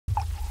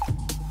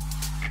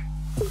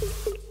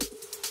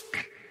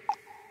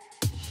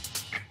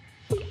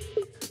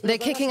They're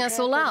kicking us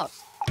all out.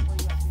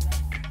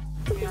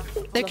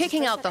 They're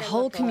kicking out the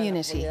whole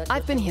community.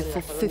 I've been here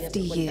for 50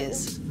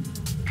 years.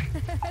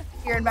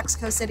 Here in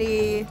Mexico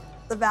City,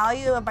 the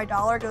value of my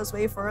dollar goes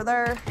way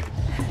further.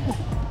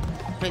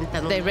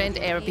 They rent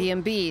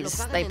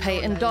Airbnbs. They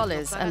pay in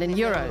dollars and in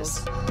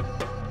euros.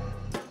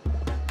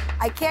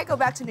 I can't go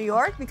back to New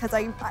York because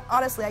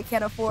honestly, I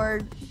can't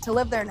afford to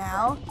live there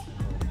now.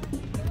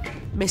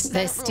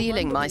 They're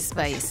stealing my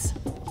space.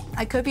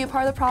 I could be a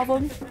part of the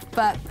problem,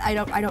 but I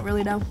don't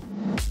really know.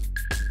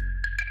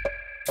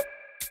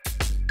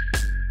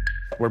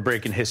 We're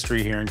breaking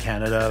history here in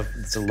Canada.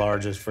 It's the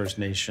largest First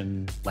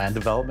Nation land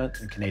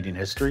development in Canadian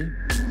history.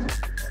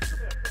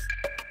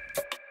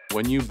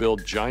 When you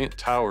build giant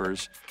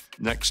towers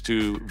next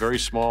to very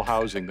small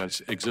housing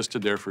that's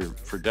existed there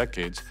for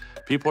decades,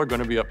 people are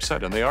going to be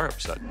upset, and they are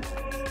upset.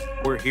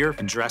 We're here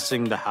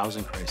addressing the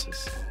housing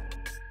crisis.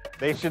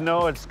 They should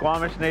know it's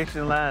Squamish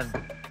Nation land,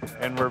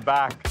 and we're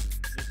back.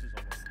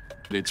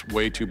 It's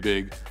way too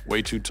big,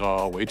 way too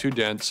tall, way too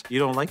dense. You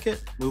don't like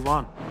it? Move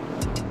on.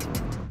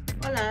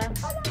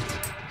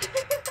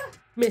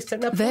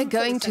 They're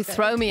going to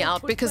throw me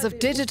out because of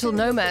digital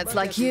nomads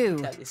like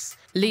you.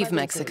 Leave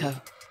Mexico.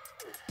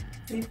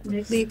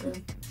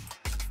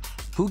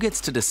 Who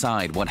gets to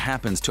decide what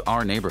happens to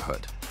our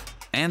neighborhood?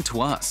 And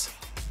to us?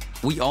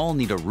 We all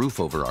need a roof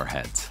over our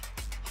heads.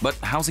 But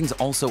housing's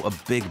also a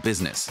big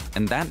business,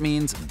 and that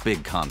means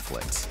big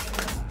conflicts.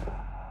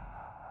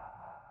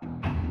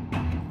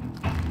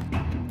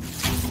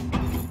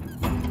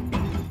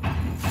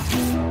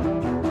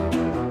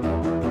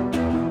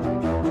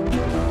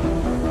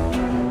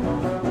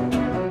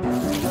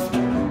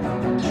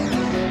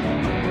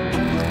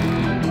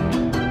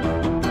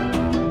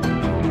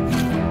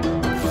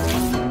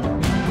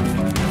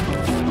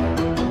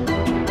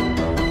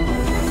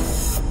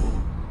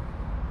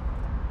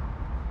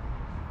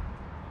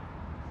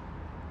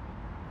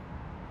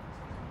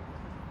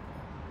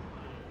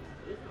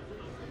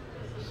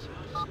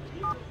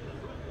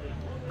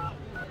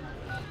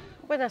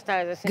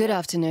 Good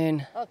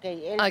afternoon.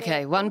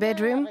 Okay, one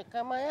bedroom?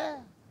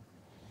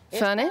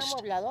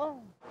 Furnished?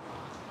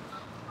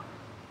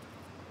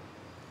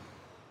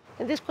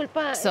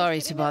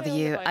 Sorry to bother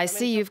you. I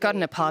see you've got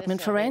an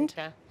apartment for rent.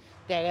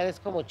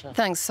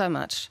 Thanks so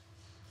much.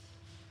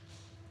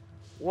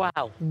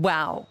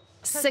 Wow.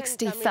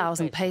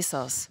 60,000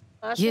 pesos.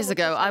 Years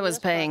ago, I was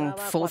paying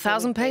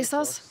 4,000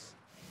 pesos.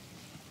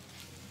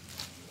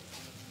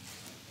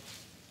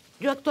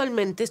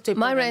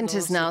 My rent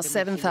is now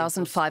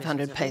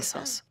 7,500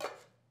 pesos.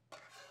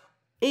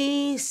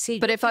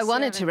 But if I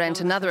wanted to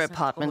rent another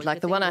apartment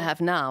like the one I have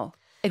now,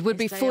 it would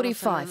be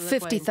 45,000,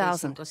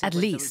 50,000 at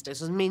least. As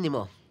soon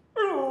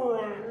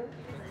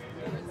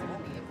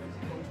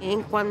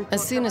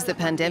as the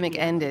pandemic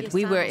ended,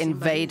 we were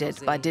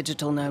invaded by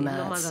digital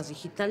nomads.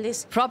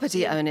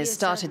 Property owners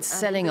started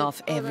selling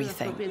off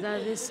everything.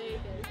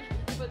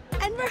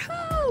 And we're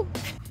home!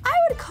 I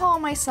would call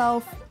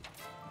myself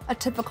a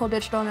typical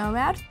digital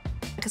nomad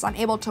because I'm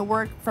able to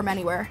work from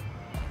anywhere.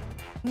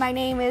 My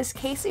name is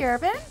Kesi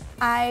Irvin.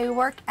 I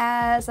work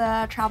as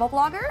a travel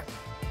blogger.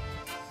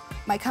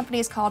 My company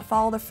is called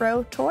Follow the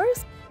Fro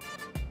Tours.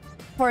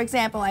 For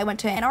example, I went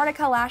to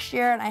Antarctica last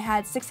year and I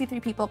had 63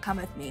 people come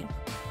with me.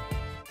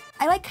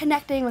 I like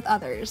connecting with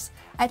others.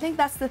 I think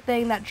that's the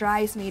thing that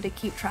drives me to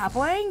keep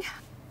traveling.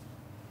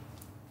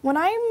 When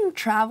I'm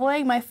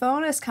traveling, my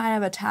phone is kind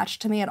of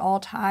attached to me at all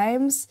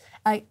times.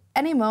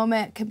 Any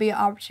moment could be an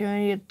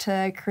opportunity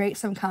to create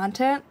some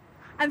content.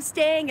 I'm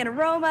staying in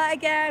Roma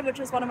again, which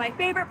is one of my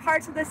favorite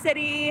parts of the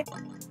city.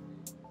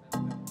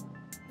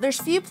 There's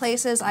few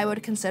places I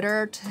would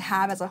consider to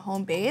have as a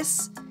home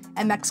base,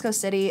 and Mexico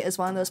City is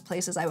one of those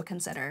places I would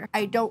consider.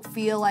 I don't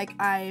feel like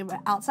I'm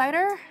an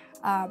outsider.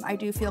 I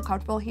do feel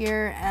comfortable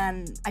here,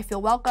 and I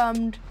feel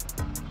welcomed.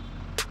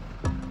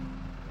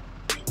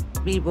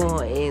 I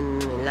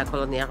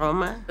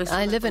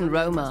live in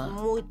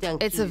Roma.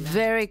 It's a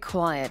very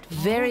quiet,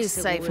 very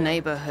safe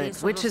neighborhood,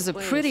 which is a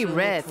pretty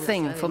rare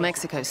thing for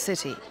Mexico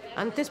City.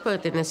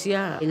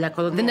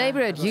 The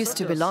neighborhood used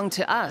to belong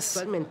to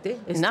us.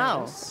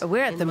 Now,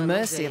 we're at the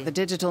mercy of the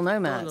digital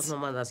nomads. A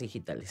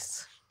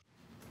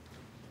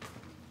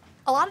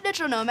lot of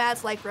digital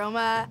nomads like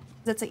Roma.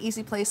 It's an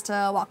easy place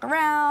to walk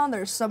around.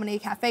 There's so many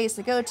cafes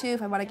to go to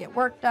if I want to get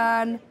work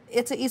done.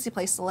 It's an easy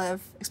place to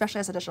live, especially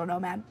as a digital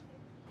nomad.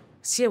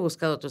 I've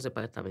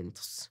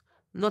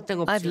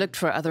looked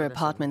for other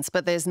apartments,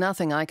 but there's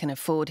nothing I can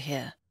afford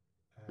here.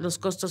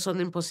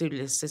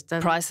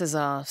 Prices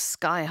are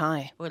sky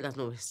high.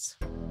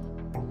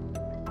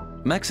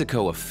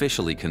 Mexico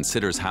officially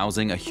considers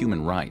housing a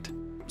human right.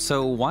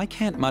 So why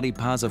can't Mary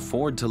Paz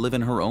afford to live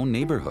in her own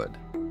neighborhood?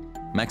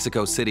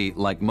 Mexico City,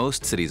 like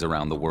most cities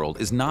around the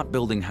world, is not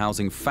building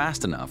housing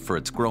fast enough for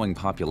its growing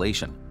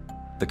population.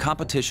 The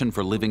competition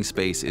for living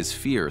space is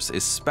fierce,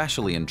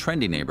 especially in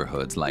trendy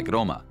neighborhoods like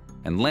Roma.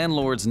 And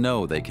landlords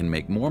know they can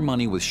make more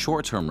money with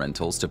short-term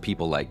rentals to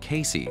people like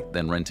Kesi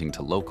than renting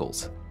to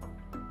locals.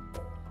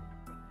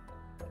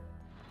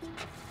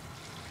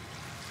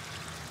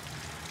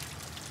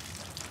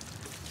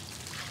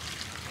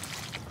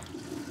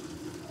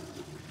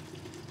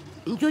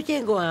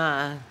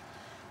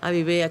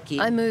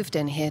 I moved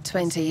in here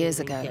 20 years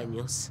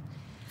ago.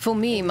 For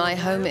me, my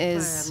home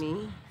is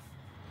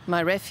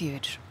my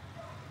refuge.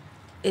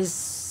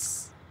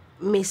 Es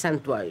mi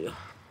santuario.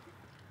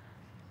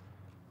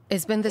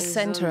 It's been the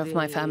center of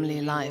my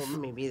family life,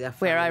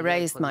 where I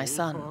raised my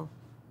son.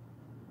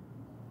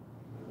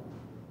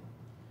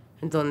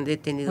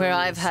 Where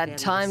I've had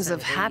times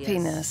of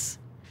happiness,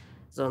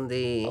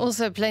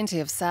 also plenty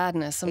of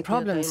sadness and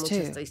problems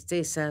too.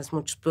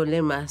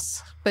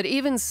 But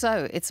even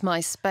so, it's my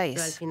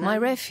space, my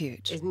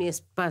refuge. Es mi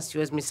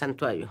espacio, es mi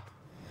santuario.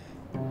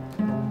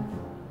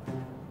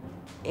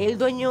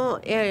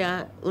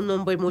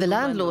 The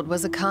landlord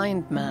was a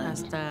kind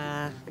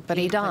man, but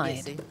he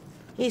died.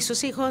 His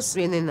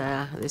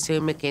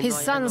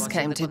sons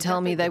came to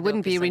tell me they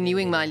wouldn't be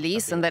renewing my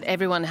lease and that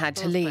everyone had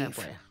to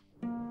leave.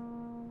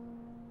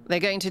 They're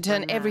going to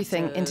turn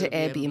everything into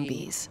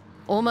Airbnbs.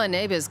 All my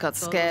neighbors got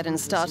scared and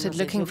started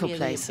looking for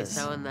places.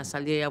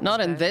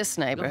 Not in this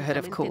neighborhood,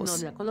 of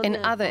course, in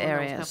other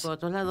areas.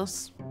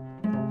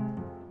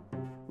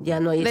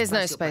 There's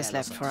no space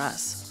left for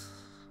us.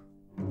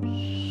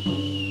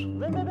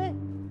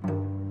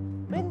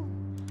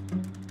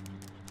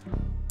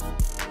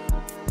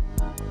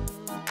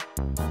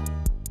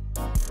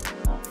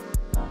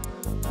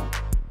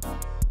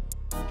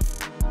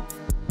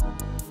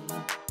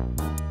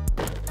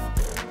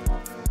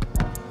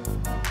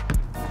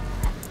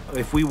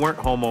 If we weren't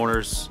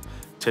homeowners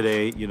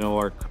today, you know,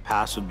 our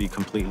past would be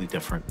completely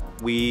different.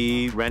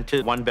 We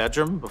rented one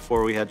bedroom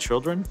before we had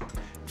children.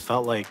 It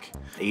felt like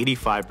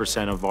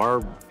 85% of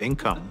our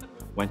income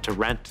went to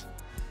rent.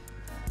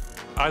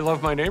 I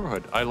love my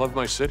neighborhood. I love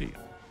my city.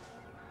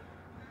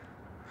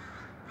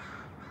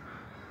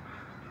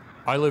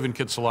 I live in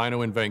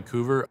Kitsilano in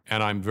Vancouver,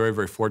 and I'm very,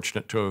 very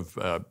fortunate to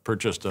have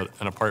purchased an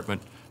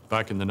apartment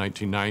back in the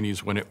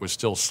 1990s when it was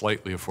still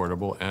slightly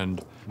affordable,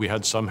 and we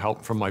had some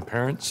help from my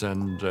parents,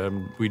 and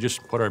we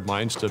just put our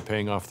minds to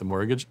paying off the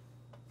mortgage.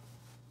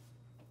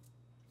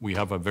 We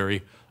have a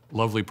very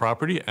lovely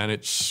property, and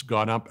it's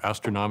gone up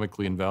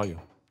astronomically in value.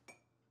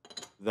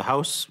 The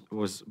house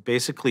was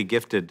basically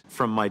gifted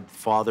from my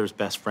father's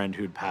best friend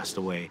who'd passed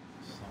away.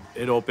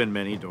 It opened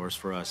many doors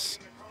for us.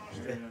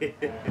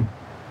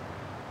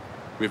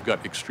 We've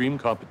got extreme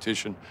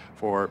competition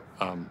for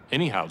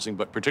any housing,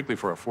 but particularly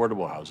for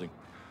affordable housing.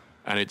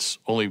 And it's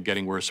only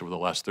getting worse over the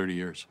last 30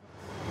 years.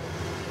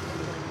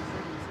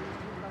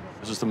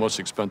 This is the most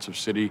expensive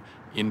city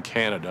in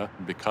Canada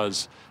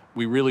because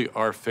we really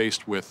are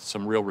faced with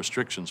some real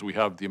restrictions. We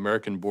have the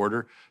American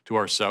border to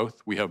our south,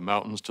 we have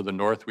mountains to the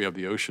north, we have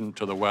the ocean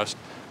to the west,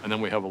 and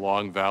then we have a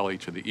long valley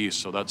to the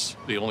east. So that's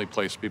the only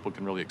place people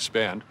can really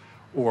expand.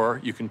 Or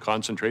you can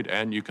concentrate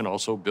and you can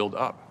also build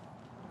up.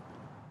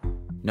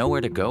 Nowhere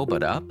to go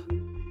but up?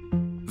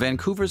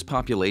 Vancouver's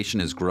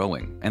population is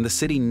growing, and the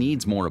city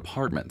needs more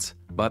apartments,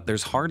 but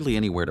there's hardly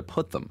anywhere to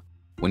put them.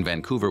 When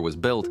Vancouver was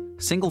built,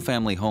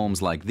 single-family homes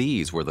like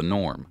these were the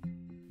norm.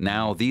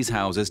 Now, these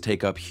houses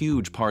take up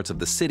huge parts of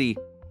the city,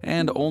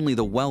 and only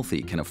the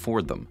wealthy can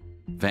afford them.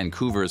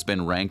 Vancouver has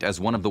been ranked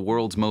as one of the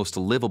world's most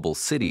livable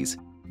cities,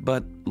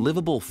 but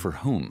livable for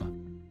whom?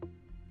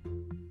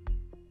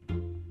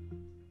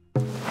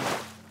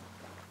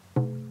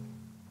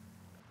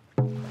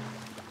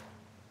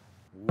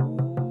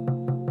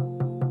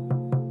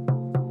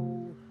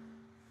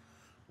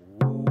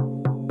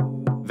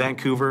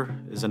 Vancouver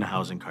is in a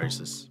housing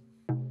crisis.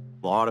 A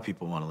lot of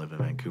people want to live in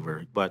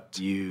Vancouver, but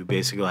you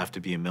basically have to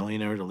be a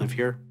millionaire to live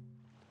here.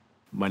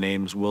 My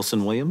name's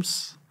Wilson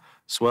Williams.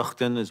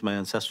 Swichten is my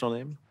ancestral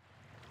name.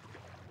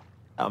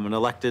 I'm an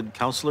elected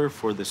councillor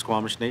for the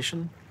Squamish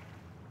Nation.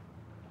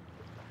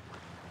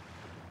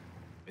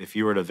 If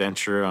you were to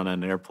venture on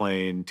an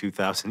airplane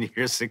 2,000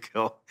 years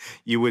ago,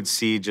 you would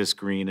see just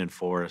green and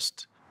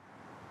forest.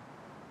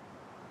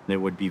 There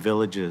would be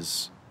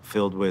villages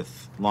filled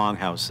with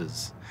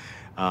longhouses.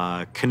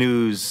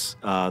 Canoes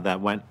that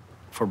went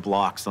for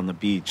blocks on the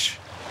beach.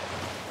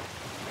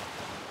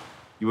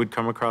 You would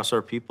come across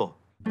our people.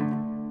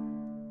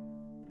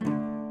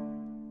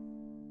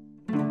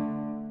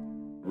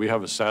 We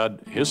have a sad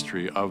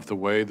history of the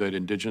way that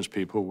Indigenous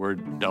people were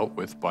dealt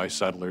with by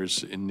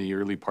settlers in the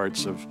early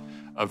parts of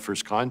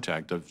first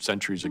contact of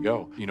centuries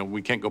ago. You know,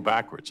 we can't go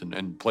backwards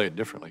and play it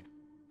differently.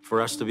 For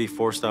us to be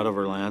forced out of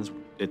our lands,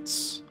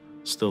 it's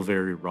still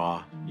very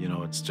raw. You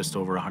know, it's just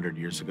over 100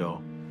 years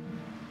ago.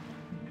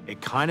 It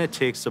kind of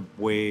takes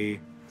away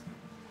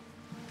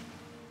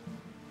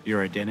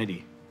your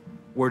identity.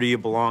 Where do you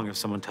belong if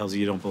someone tells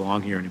you you don't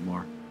belong here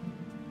anymore?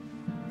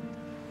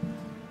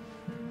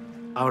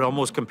 I would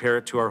almost compare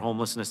it to our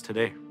homelessness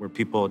today, where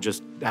people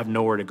just have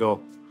nowhere to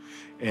go.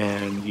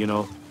 And, you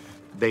know,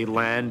 they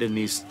land in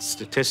these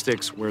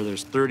statistics where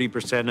there's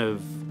 30%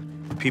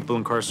 of people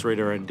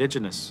incarcerated are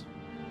Indigenous.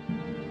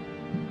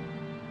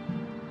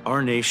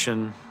 Our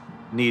nation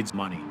needs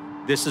money.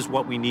 This is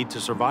what we need to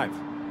survive.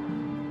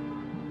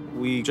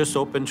 We just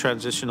opened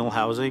transitional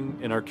housing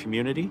in our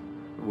community,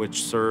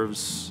 which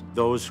serves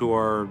those who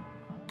are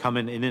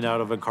coming in and out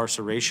of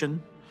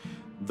incarceration,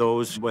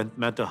 those with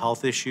mental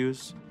health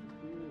issues.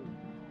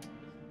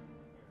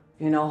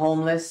 you know,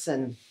 homeless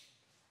and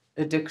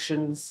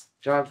addictions,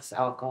 drugs,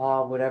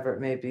 alcohol, whatever it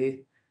may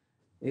be,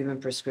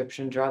 even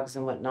prescription drugs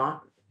and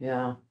whatnot.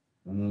 Yeah.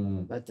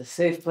 But the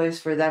safe place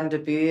for them to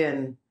be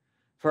and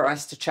for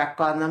us to check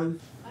on them.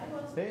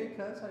 Hey,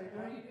 cuz, how you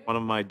doing? One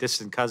of my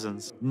distant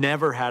cousins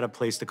never had a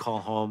place to call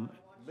home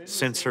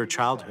since her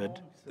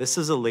childhood. This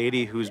is a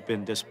lady who's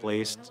been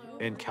displaced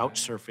and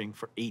couch surfing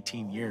for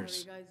 18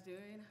 years.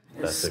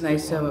 It's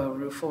nice to have a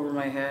roof over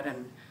my head,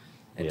 and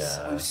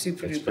I'm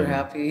super duper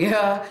happy.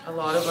 Yeah, a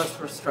lot of us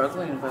were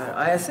struggling, but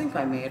I think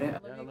I made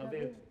it.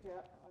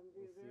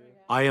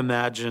 I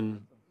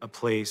imagine a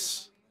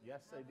place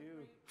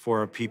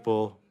for a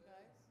people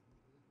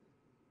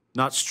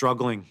not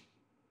struggling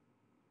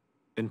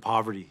in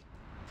poverty.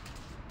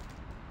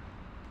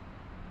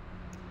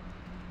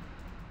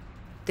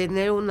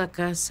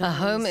 A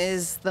home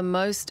is the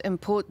most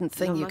important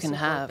thing you can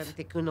have.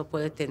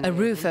 A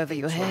roof over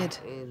your head,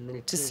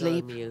 to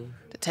sleep,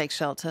 to take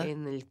shelter.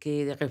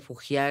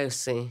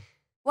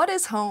 What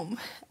is home?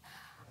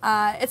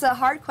 It's a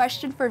hard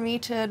question for me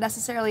to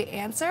necessarily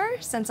answer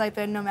since I've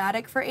been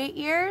nomadic for 8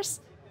 years.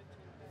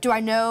 Do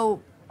I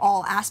know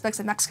all aspects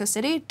of Mexico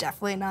City?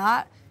 Definitely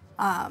not.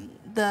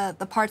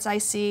 The parts I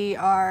see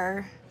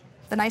are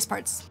the nice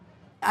parts.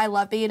 I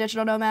love being a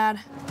digital nomad.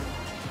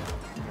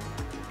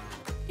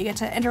 You get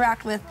to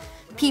interact with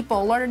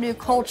people, learn a new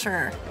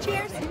culture.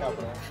 Cheers.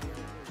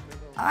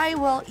 I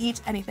will eat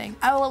anything.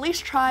 I will at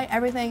least try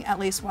everything at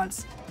least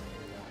once.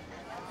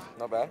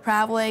 Not bad.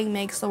 Traveling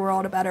makes the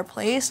world a better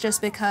place just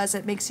because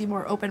it makes you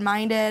more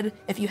open-minded.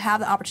 If you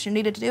have the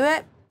opportunity to do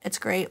it, it's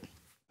great.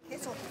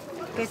 Queso.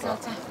 ¿Qué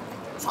salsa?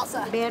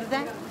 Salsa.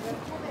 ¿Verde?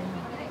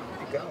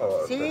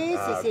 Sí,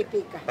 sí, sí,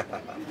 pica.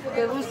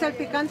 ¿Te gusta el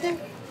picante?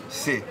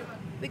 Sí.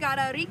 We got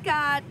a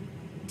rica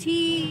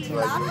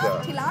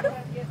tilado?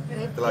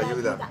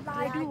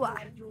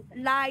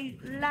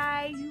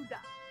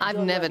 I've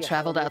never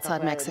traveled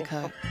outside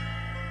Mexico.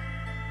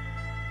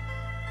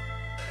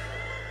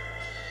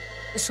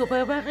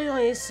 Super Barrio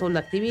is an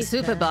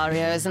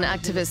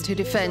activist who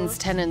defends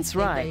tenants'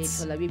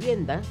 rights.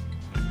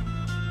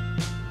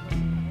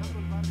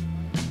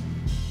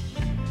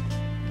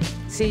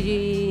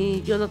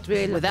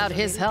 Without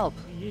his help,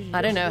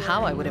 I don't know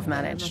how I would have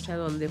managed.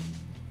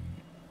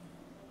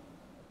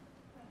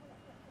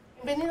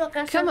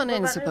 Come on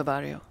in, Super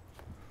Barrio.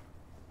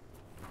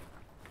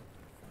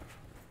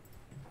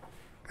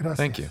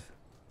 Thank you.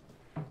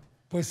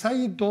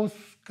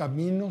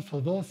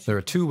 There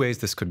are two ways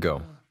this could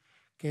go.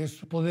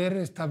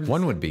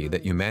 One would be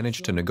that you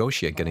manage to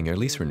negotiate getting your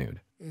lease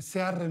renewed.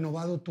 The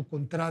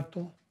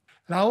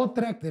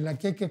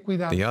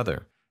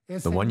other,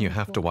 the one you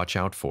have to watch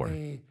out for,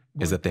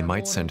 is that they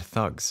might send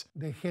thugs,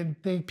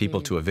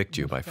 people to evict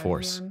you by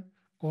force.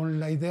 There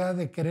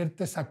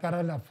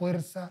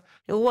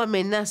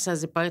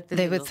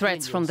were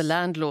threats from the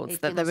landlords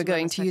that they were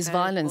going to use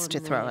violence to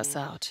throw us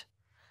out.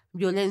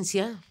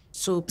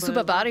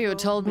 Super Barrio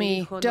told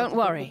me, don't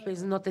worry,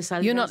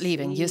 you're not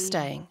leaving, you're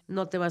staying.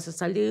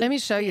 Let me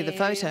show you the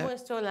photo.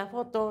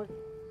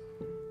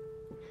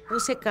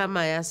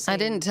 I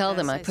didn't tell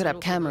them I put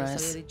up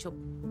cameras.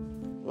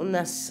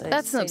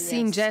 That's an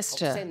obscene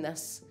gesture.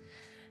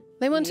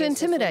 They want to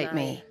intimidate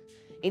me.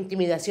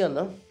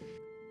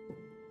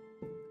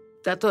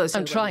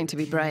 I'm trying to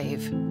be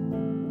brave.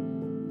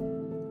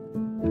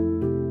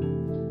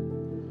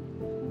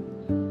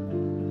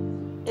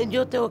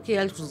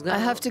 I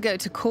have to go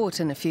to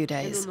court in a few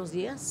days.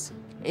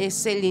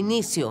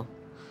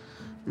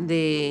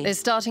 They're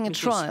starting a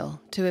trial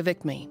to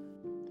evict me.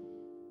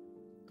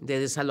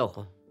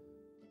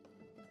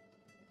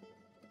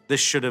 This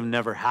should have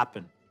never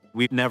happened.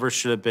 We never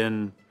should have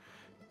been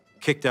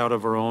kicked out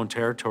of our own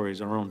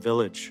territories, our own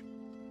village.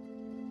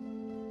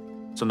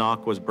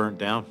 Senakw was burnt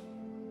down.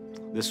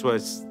 This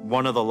was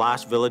one of the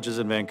last villages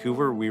in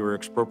Vancouver we were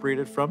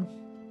expropriated from,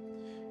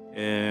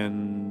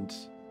 and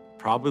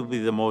probably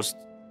the most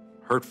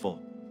hurtful.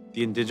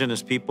 The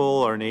Indigenous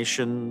people, our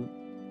nation,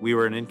 we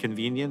were an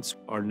inconvenience.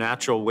 Our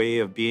natural way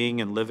of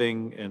being and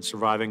living and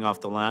surviving off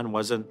the land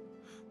wasn't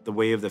the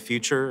way of the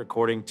future,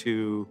 according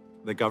to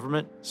the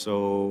government,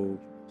 so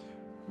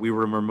we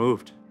were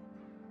removed.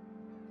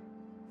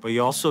 But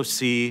you also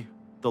see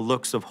the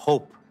looks of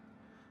hope,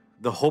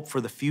 the hope for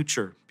the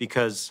future,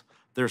 because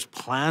there's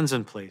plans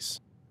in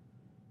place.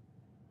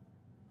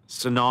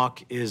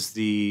 Senakw is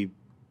the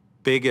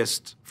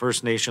biggest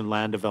First Nation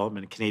land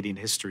development in Canadian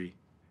history.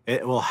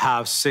 It will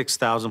have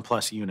 6,000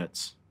 plus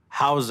units,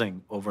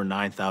 housing over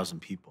 9,000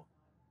 people.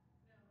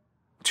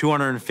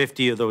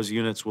 250 of those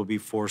units will be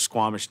for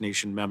Squamish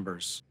Nation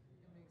members.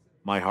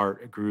 My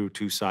heart grew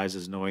 2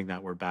 sizes knowing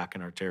that we're back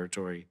in our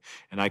territory,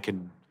 and I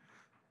can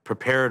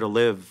prepare to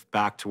live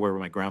back to where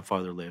my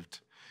grandfather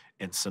lived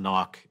in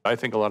Senakw. I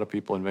think a lot of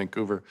people in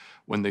Vancouver,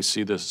 when they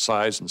see the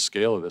size and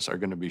scale of this, are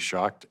going to be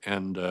shocked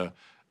and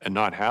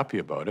not happy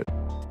about it.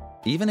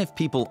 Even if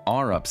people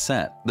are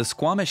upset, the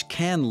Squamish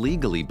can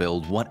legally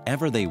build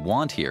whatever they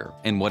want here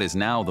in what is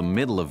now the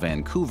middle of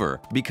Vancouver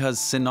because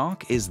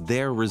Senakw is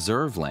their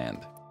reserve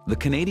land. The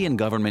Canadian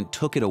government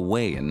took it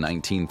away in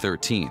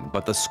 1913,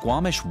 but the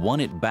Squamish won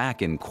it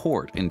back in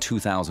court in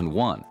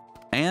 2001.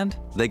 And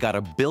they got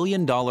a $1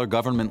 billion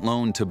government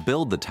loan to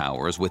build the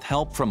towers with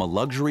help from a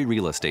luxury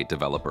real estate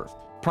developer.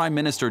 Prime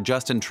Minister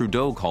Justin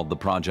Trudeau called the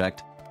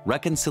project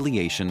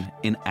Reconciliation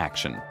in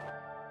Action.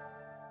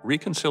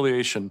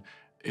 Reconciliation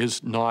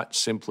is not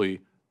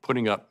simply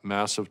putting up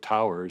massive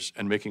towers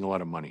and making a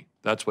lot of money.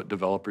 That's what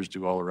developers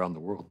do all around the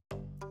world.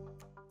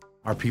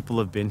 Our people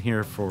have been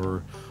here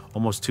for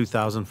almost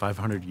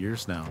 2,500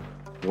 years now.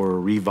 We're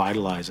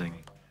revitalizing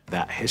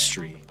that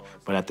history,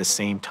 but at the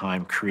same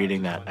time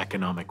creating that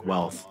economic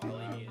wealth.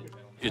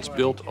 It's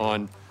built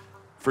on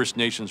First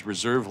Nations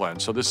reserve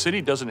land, so the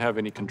city doesn't have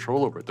any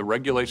control over it. The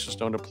regulations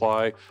don't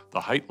apply, the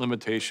height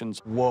limitations.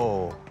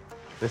 Whoa,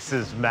 this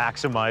is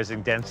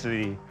maximizing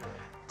density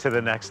to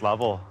the next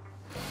level.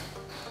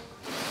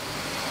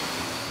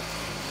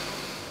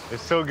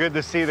 It's so good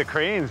to see the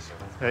cranes,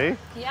 eh?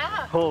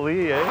 Yeah.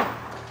 Holy, eh?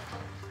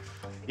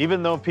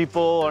 Even though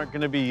people aren't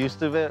going to be used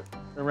to it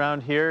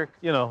around here,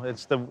 you know,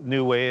 it's the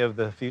new way of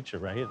the future,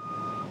 right?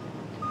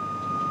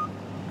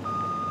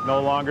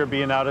 No longer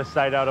being out of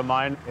sight, out of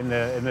mind in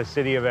the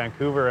city of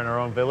Vancouver, in our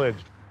own village.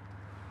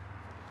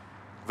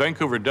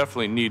 Vancouver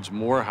definitely needs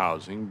more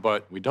housing,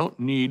 but we don't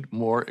need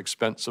more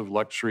expensive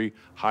luxury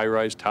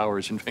high-rise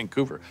towers in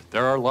Vancouver.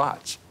 There are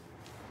lots.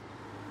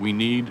 We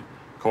need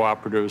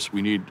cooperatives,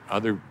 we need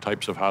other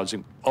types of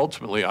housing.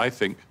 Ultimately, I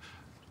think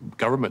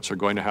governments are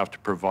going to have to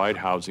provide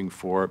housing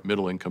for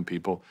middle-income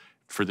people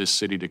for this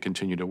city to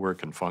continue to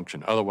work and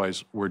function.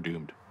 Otherwise, we're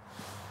doomed.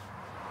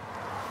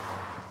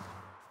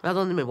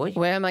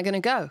 Where am I going to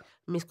go?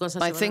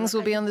 My things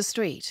will be on the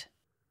street.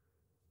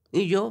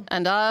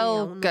 And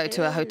I'll go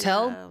to a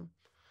hotel,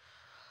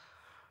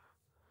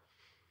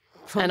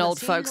 an old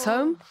folks'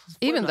 home.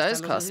 Even those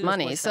cost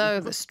money,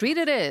 so the street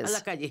it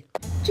is.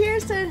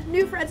 Cheers to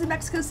new friends in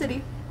Mexico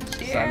City.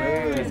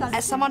 Cheers.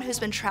 As someone who's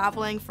been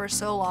traveling for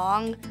so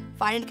long,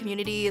 finding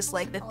community is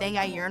like the thing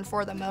I yearn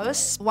for the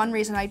most. One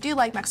reason I do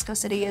like Mexico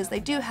City is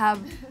they do have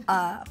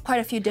quite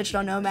a few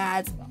digital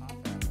nomads.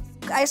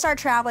 I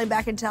started traveling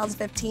back in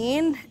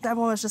 2015.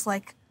 Everyone was just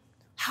like,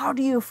 how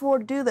do you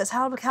afford to do this?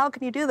 How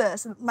can you do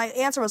this? And my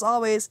answer was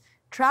always,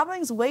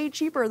 traveling's way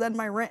cheaper than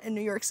my rent in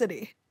New York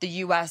City. The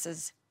US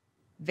is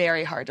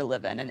very hard to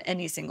live in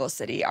any single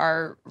city.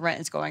 Our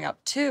rent is going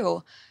up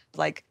too.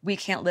 Like, we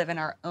can't live in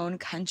our own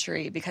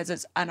country because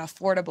it's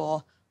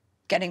unaffordable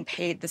getting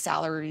paid the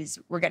salaries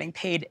we're getting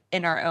paid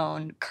in our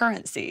own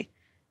currency.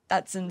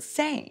 That's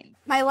insane.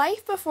 My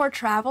life before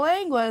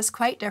traveling was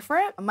quite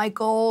different. My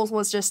goal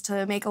was just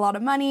to make a lot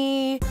of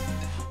money.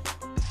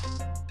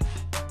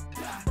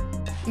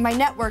 My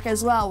network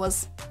as well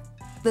was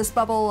this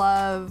bubble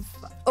of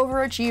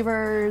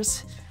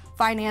overachievers,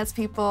 finance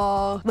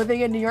people,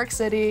 living in New York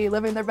City,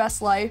 living their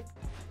best life.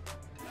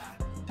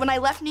 When I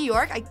left New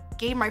York, I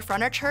gave my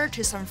furniture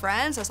to some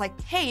friends. I was like,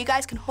 hey, you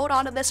guys can hold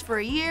on to this for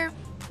a year.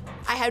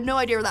 I have no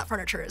idea where that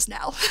furniture is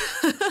now.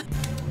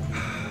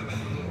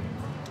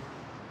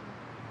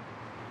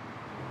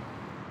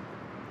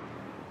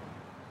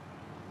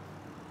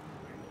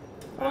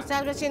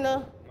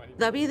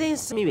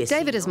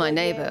 David is my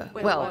neighbor.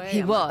 Well,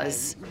 he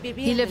was.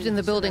 He lived in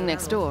the building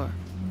next door.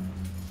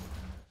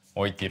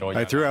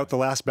 I threw out the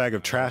last bag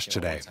of trash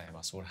today.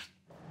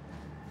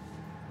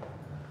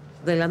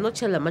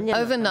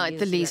 Overnight,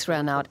 the lease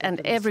ran out, and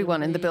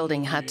everyone in the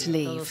building had to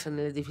leave.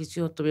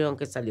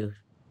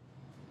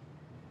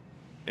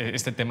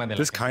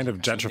 This kind of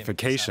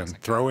gentrification,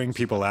 throwing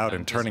people out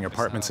and turning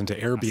apartments into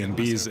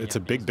Airbnbs, it's a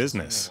big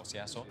business.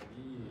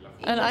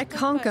 And I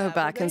can't go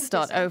back and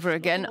start over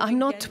again. I'm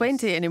not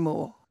 20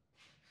 anymore.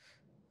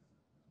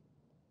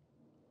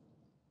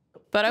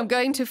 But I'm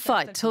going to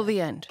fight till the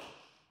end.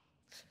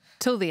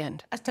 Till the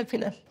end. Hasta el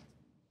final.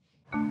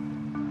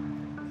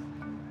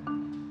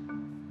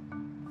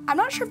 I'm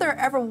not sure if there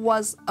ever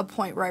was a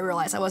point where I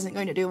realized I wasn't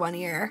going to do 1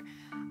 year.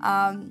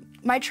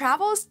 My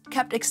travels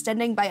kept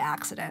extending by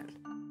accident.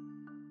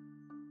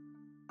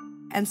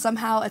 And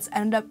somehow it's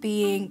ended up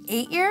being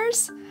 8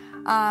 years.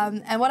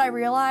 And what I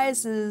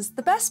realized is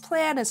the best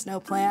plan is no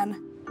plan.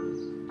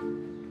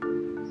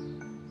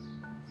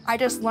 I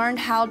just learned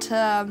how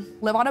to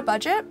live on a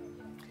budget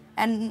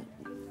and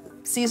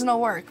seasonal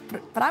work.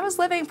 But I was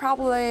living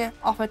probably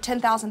off of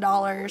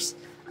 $10,000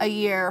 a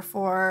year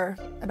for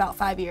about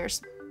 5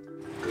 years.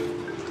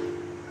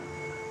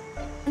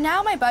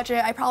 Now my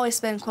budget, I probably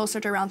spend closer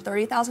to around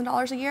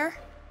 $30,000 a year.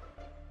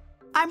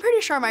 I'm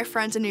pretty sure my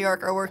friends in New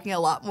York are working a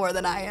lot more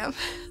than I am.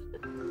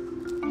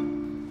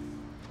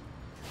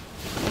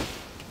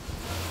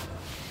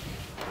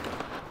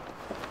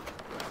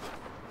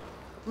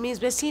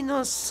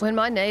 When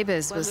my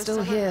neighbors were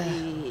still here,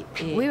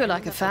 we were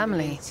like a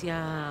family.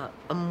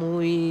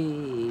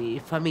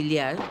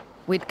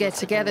 We'd get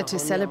together to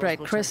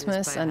celebrate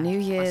Christmas and New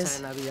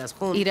Year's,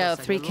 eat our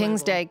Three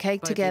Kings Day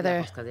cake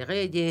together.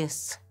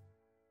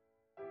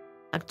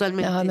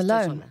 Now I'm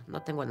alone.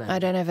 I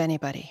don't have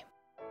anybody.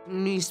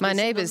 My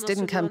neighbors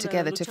didn't come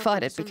together to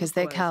fight it because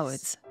they're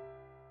cowards.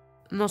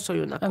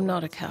 I'm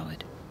not a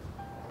coward.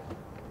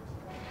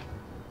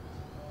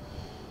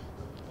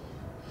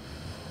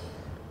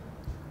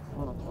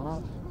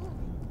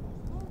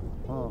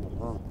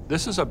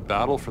 This is a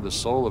battle for the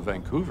soul of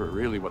Vancouver,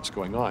 really, what's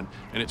going on.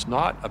 And it's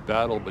not a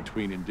battle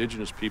between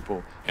Indigenous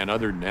people and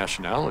other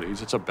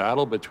nationalities. It's a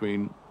battle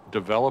between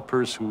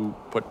developers who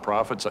put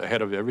profits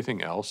ahead of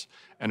everything else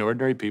and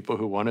ordinary people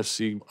who want to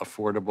see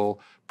affordable,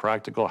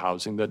 practical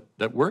housing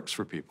that works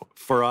for people.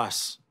 For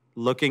us,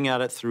 looking at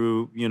it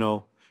through, you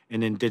know,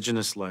 an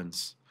Indigenous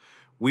lens,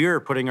 we are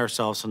putting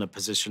ourselves in a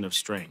position of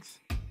strength.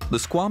 The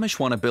Squamish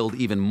want to build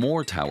even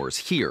more towers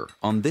here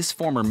on this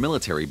former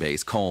military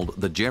base called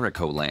the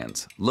Jericho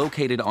Lands,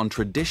 located on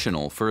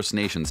traditional First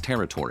Nations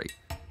territory.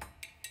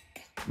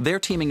 They're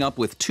teaming up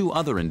with 2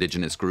 other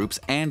Indigenous groups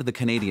and the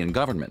Canadian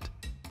government.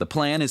 The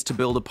plan is to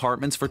build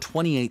apartments for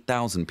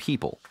 28,000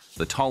 people.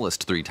 The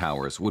tallest 3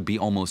 towers would be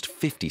almost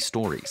 50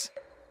 stories.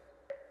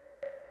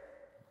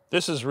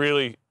 This is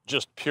really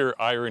just pure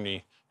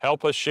irony.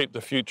 Help us shape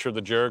the future of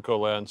the Jericho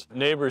Lands.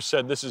 Neighbors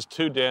said this is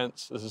too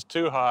dense, this is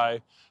too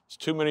high, it's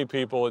too many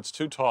people, it's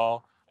too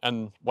tall.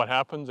 And what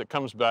happens? It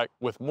comes back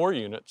with more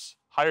units,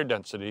 higher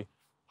density,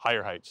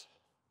 higher heights.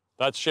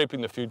 That's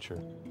shaping the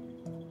future.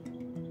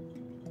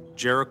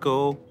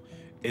 Jericho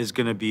is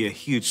going to be a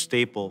huge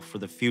staple for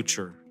the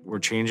future. We're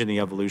changing the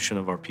evolution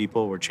of our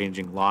people. We're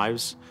changing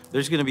lives.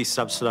 There's going to be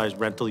subsidized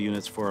rental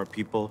units for our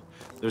people.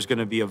 There's going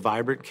to be a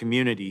vibrant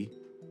community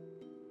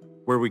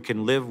where we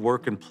can live,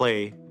 work, and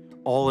play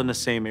all in the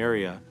same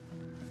area.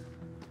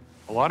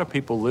 A lot of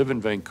people live in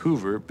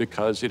Vancouver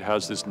because it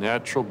has this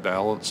natural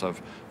balance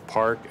of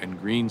park and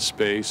green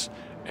space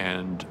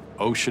and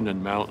ocean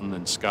and mountain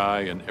and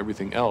sky and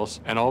everything else.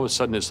 And all of a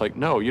sudden it's like,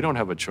 no, you don't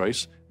have a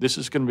choice. This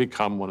is going to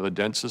become one of the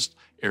densest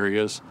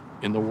areas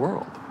in the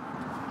world.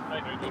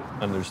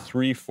 And there's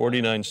 3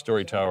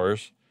 49-story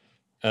towers,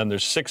 and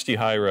there's 60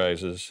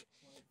 high-rises,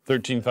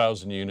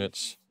 13,000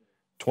 units,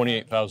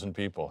 28,000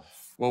 people.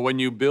 Well, when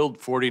you build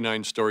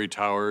 49-story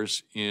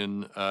towers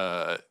in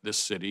this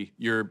city,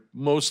 you're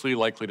mostly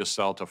likely to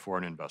sell to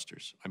foreign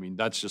investors. I mean,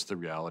 that's just the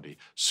reality.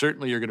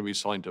 Certainly, you're going to be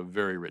selling to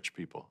very rich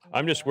people.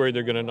 I'm just worried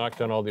they're going to knock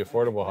down all the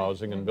affordable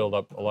housing and build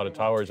up a lot of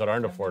towers that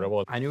aren't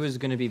affordable. I knew it was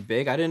going to be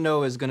big. I didn't know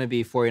it was going to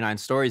be 49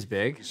 stories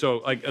big. So,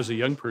 like, as a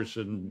young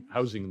person,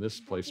 housing in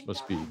this place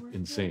must be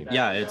insane.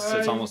 Yeah,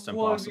 it's almost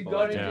impossible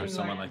for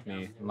someone like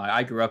me. Like,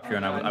 I grew up here,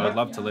 and I would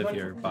love to live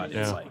here, but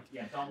it's like,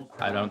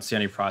 I don't see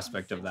any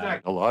prospect of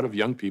that. A lot of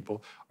young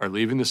people are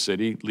leaving the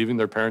city, leaving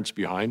their parents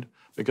behind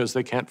because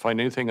they can't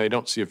find anything. They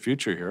don't see a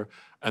future here.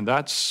 And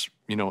that's,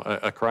 you know,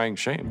 a crying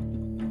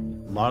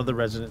shame. A lot of the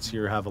residents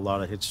here have a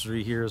lot of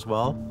history here as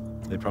well.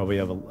 They probably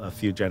have a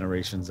few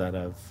generations that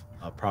have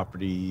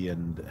property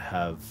and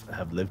have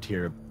lived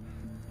here.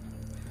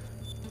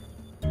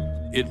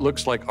 It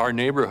looks like our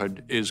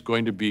neighborhood is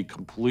going to be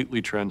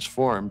completely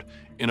transformed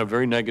in a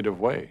very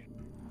negative way.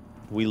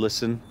 We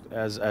listen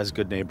as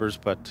good neighbors,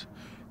 but,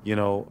 you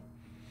know,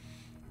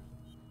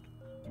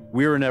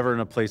 we were never in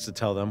a place to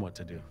tell them what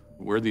to do.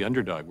 We're the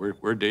underdog.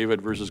 We're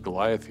David versus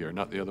Goliath here,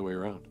 not the other way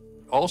around.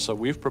 Also,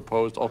 we've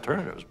proposed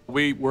alternatives.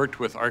 We worked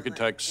with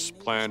architects,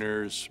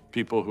 planners,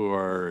 people who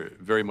are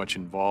very much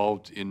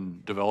involved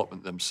in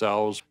development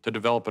themselves to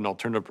develop an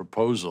alternative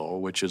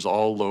proposal, which is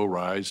all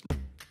low-rise.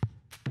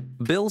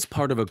 Bill's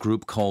part of a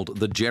group called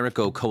the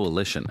Jericho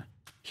Coalition.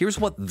 Here's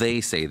what they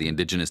say the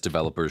Indigenous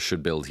developers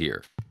should build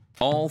here.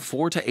 All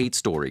 4 to 8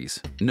 stories,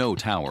 no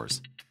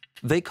towers.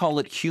 They call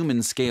it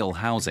human-scale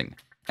housing,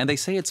 and they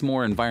say it's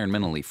more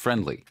environmentally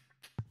friendly.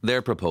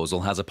 Their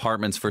proposal has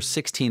apartments for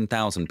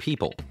 16,000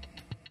 people.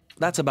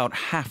 That's about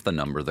half the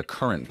number the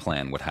current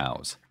plan would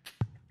house.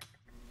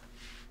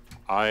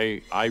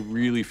 I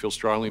really feel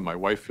strongly, my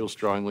wife feels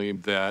strongly,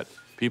 that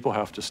people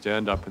have to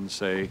stand up and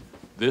say,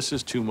 this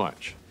is too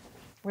much.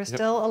 We're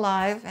still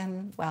alive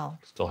and well.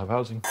 Still have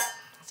housing.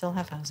 Still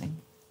have housing.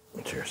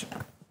 Cheers.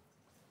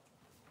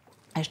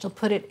 I shall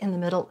put it in the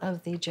middle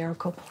of the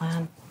Jericho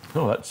plan.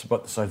 No, that's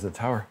about the size of the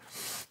tower.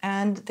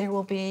 And there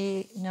will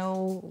be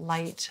no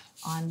light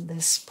on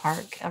this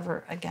park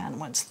ever again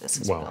once this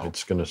is built. Well,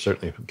 it's going to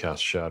certainly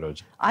cast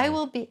shadows. I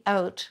will be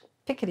out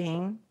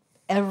picketing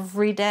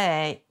every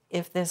day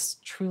if this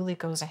truly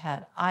goes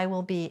ahead. I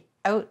will be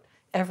out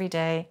every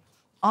day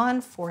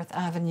on 4th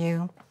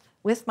Avenue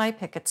with my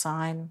picket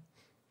sign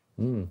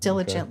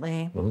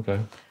diligently.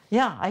 Okay.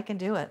 Yeah, I can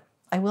do it.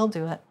 I will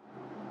do it.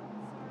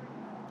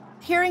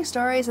 Hearing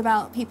stories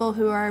about people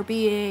who are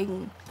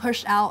being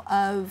pushed out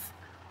of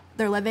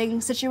their living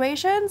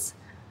situations,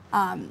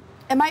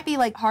 it might be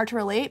like hard to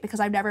relate because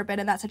I've never been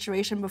in that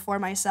situation before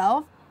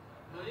myself.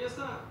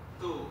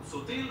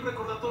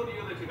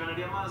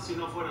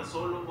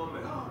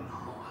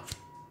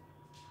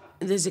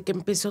 Ever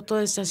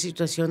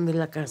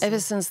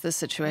since the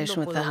situation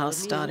with the house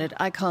started,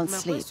 I can't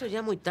sleep.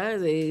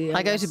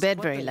 I go to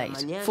bed very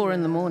late, 4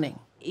 in the morning,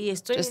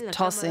 just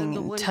tossing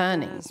and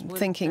turning,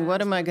 thinking,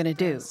 what am I going to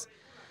do?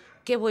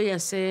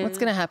 What's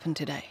going to happen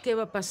today?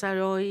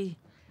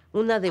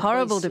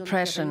 Horrible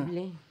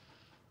depression,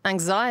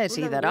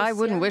 anxiety that I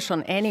wouldn't wish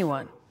on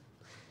anyone.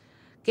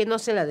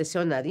 It's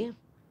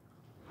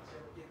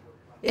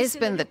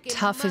been the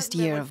toughest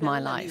year of my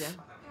life.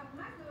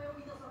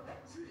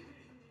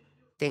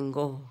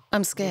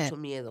 I'm scared.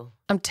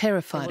 I'm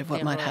terrified of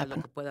what might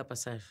happen.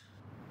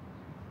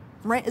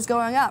 Rent is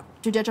going up.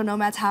 Do digital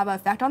nomads have an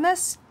effect on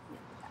this?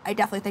 I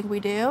definitely think we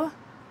do.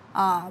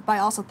 But I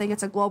also think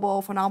it's a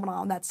global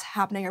phenomenon that's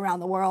happening around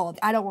the world.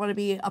 I don't want to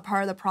be a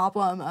part of the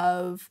problem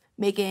of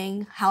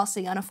making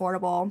housing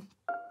unaffordable.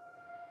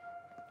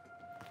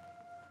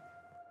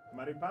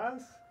 Mary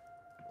Paz,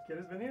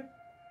 ¿quieres venir?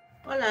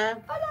 Hola.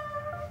 Hola.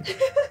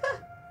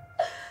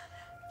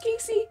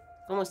 Kesi.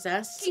 ¿Cómo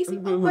estás? Kesi.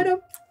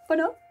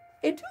 Bueno.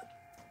 ¿Y tú?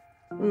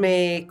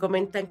 Me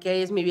comentan que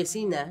ella es mi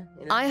vecina.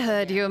 I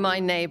heard you're my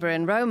neighbor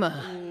in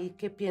Roma.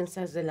 ¿Qué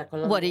piensas de la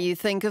colonia? What do you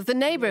think of the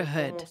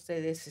neighborhood?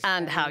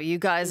 And how you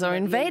guys are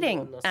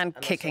invading and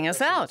kicking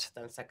us out?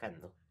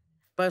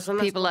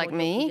 People like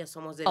me,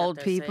 old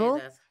people,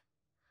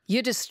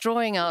 you're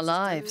destroying our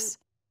lives.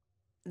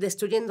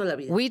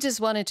 We just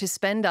wanted to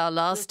spend our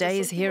last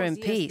days here in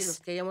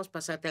peace.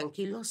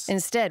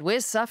 Instead,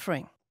 we're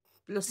suffering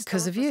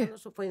because of you.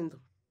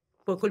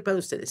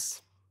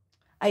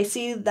 I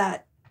see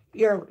that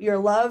your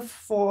love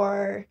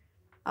for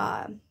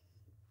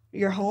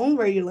your home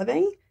where you're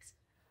living.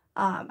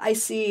 I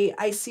see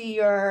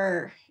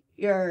your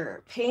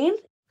pain.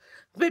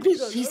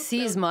 She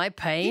sees my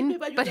pain,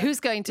 but who's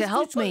going to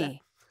help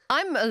me?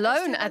 I'm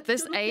alone at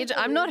this age.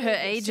 I'm not her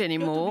age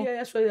anymore.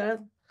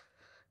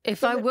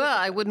 If I were,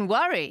 I wouldn't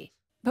worry.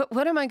 But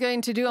what am I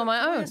going to do on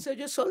my own?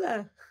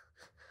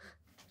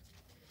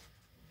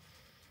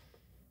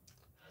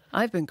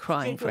 I've been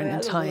crying for an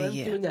entire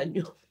year.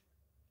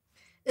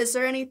 Is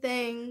there any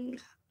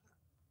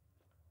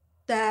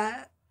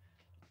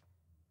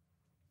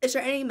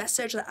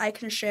message that I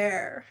can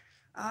share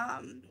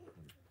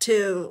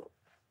to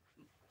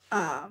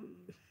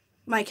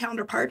my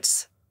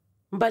counterparts?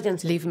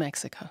 Leave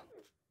Mexico.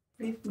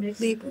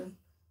 Leave.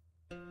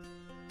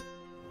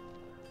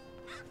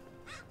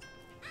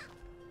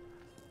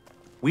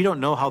 We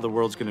don't know how the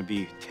world's going to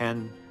be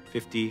 10,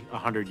 50,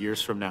 100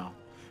 years from now.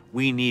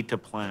 We need to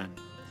plan.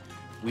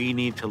 We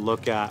need to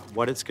look at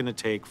what it's going to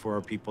take for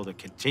our people to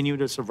continue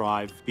to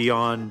survive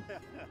beyond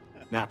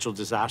natural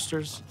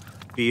disasters,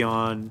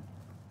 beyond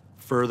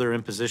further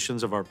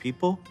impositions of our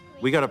people.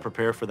 We got to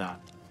prepare for that.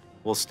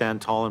 We'll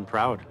stand tall and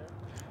proud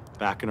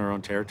back in our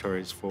own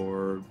territories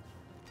for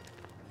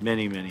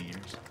many, many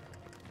years.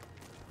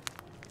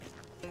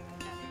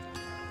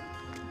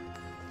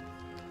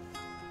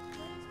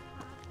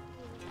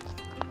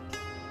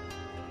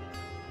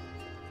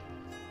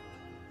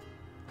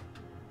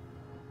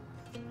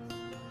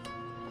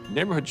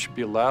 Neighborhoods should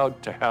be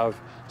allowed to have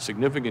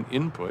significant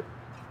input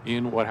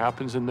in what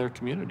happens in their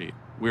community.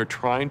 We're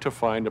trying to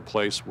find a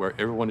place where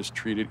everyone is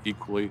treated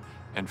equally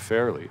and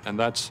fairly, and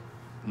that's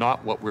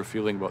not what we're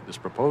feeling about this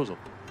proposal.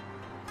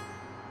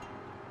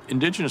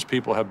 Indigenous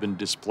people have been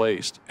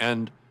displaced,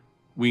 and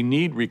we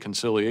need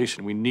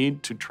reconciliation. We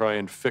need to try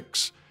and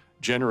fix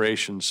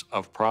generations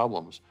of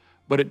problems,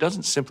 but it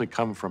doesn't simply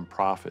come from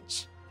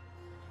profits.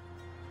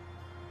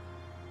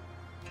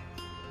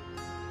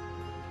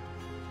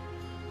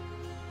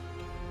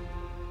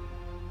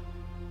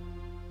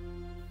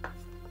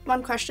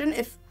 One question,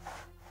 if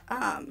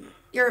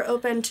you're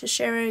open to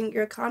sharing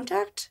your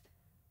contact,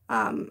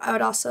 I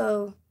would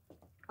also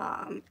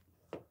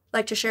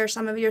like to share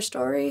some of your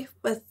story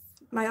with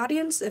my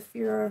audience, if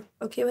you're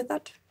okay with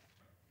that.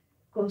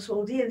 Con su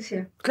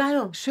audiencia.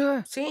 Claro.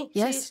 Sure. Sí,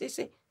 yes.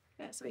 Sí.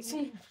 Yeah, so we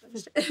Sí.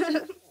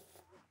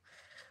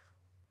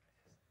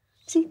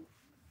 Sí.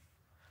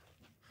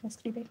 ¿Me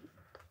escribe?